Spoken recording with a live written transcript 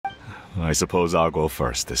I suppose I'll go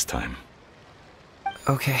first this time.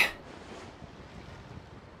 Okay.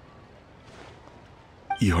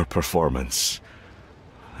 Your performance.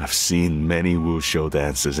 I've seen many wuxia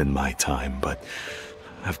dances in my time, but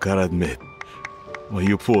I've gotta admit, what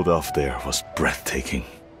you pulled off there was breathtaking.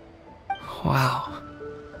 Wow.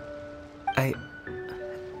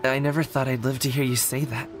 I never thought I'd live to hear you say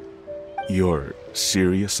that. You're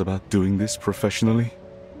serious about doing this professionally?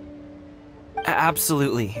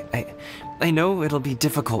 Absolutely. I know it'll be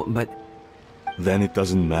difficult, but... Then it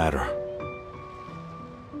doesn't matter.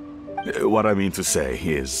 What I mean to say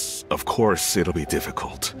is, of course it'll be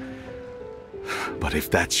difficult. But if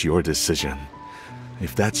that's your decision,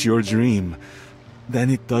 if that's your dream, then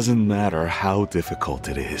it doesn't matter how difficult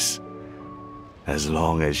it is. As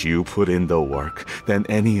long as you put in the work, then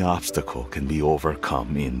any obstacle can be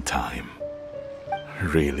overcome in time.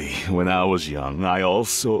 Really, when I was young, I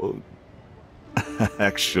also...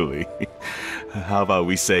 Actually, how about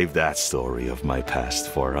we save that story of my past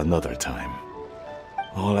for another time?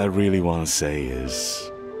 All I really want to say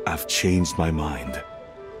is, I've changed my mind.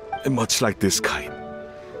 And much like this kite,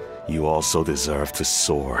 you also deserve to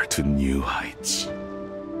soar to new heights.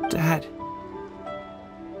 Dad.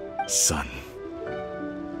 Son.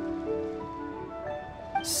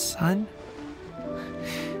 Son?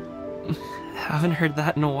 Haven't heard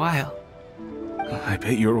that in a while. I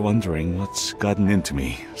bet you're wondering what's gotten into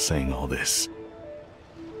me saying all this.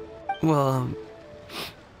 Well,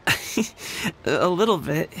 a little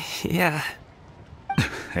bit, yeah.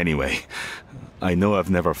 Anyway, I know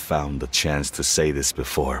I've never found the chance to say this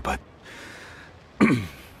before, but...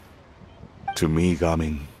 to me,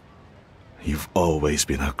 Gaming, you've always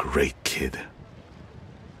been a great kid.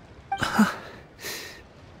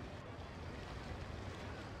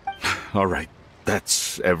 Alright,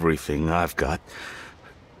 that's everything I've got.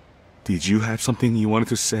 Did you have something you wanted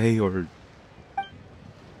to say, or...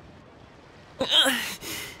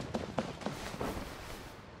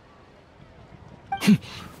 Seeing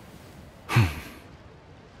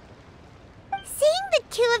the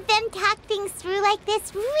two of them talk things through like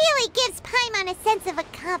this really gives Paimon a sense of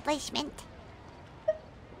accomplishment.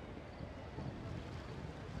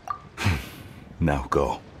 Now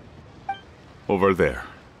go. Over there.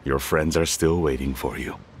 Your friends are still waiting for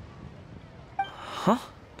you. Huh?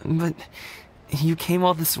 But you came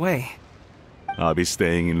all this way. I'll be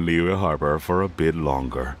staying in Liyue Harbor for a bit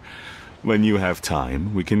longer. When you have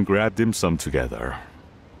time, we can grab dim sum together.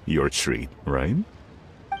 Your treat, right?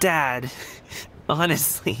 Dad,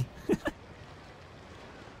 honestly.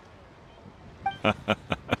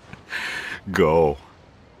 Go.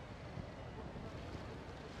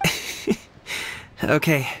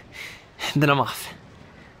 Okay, then I'm off.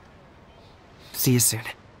 See you soon.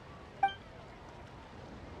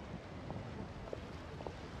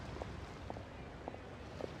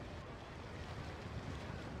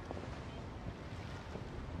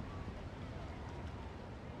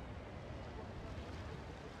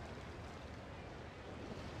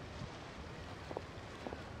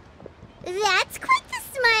 That's quite the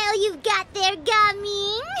smile you've got there,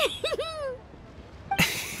 Gaming.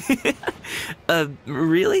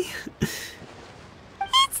 Really?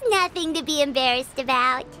 It's nothing to be embarrassed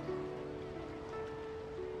about.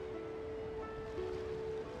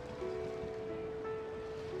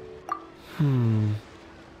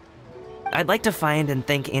 I'd like to find and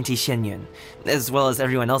thank Auntie Shenyun, as well as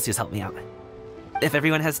everyone else who's helped me out. If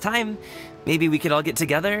everyone has time, maybe we could all get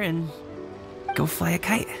together and go fly a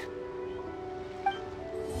kite.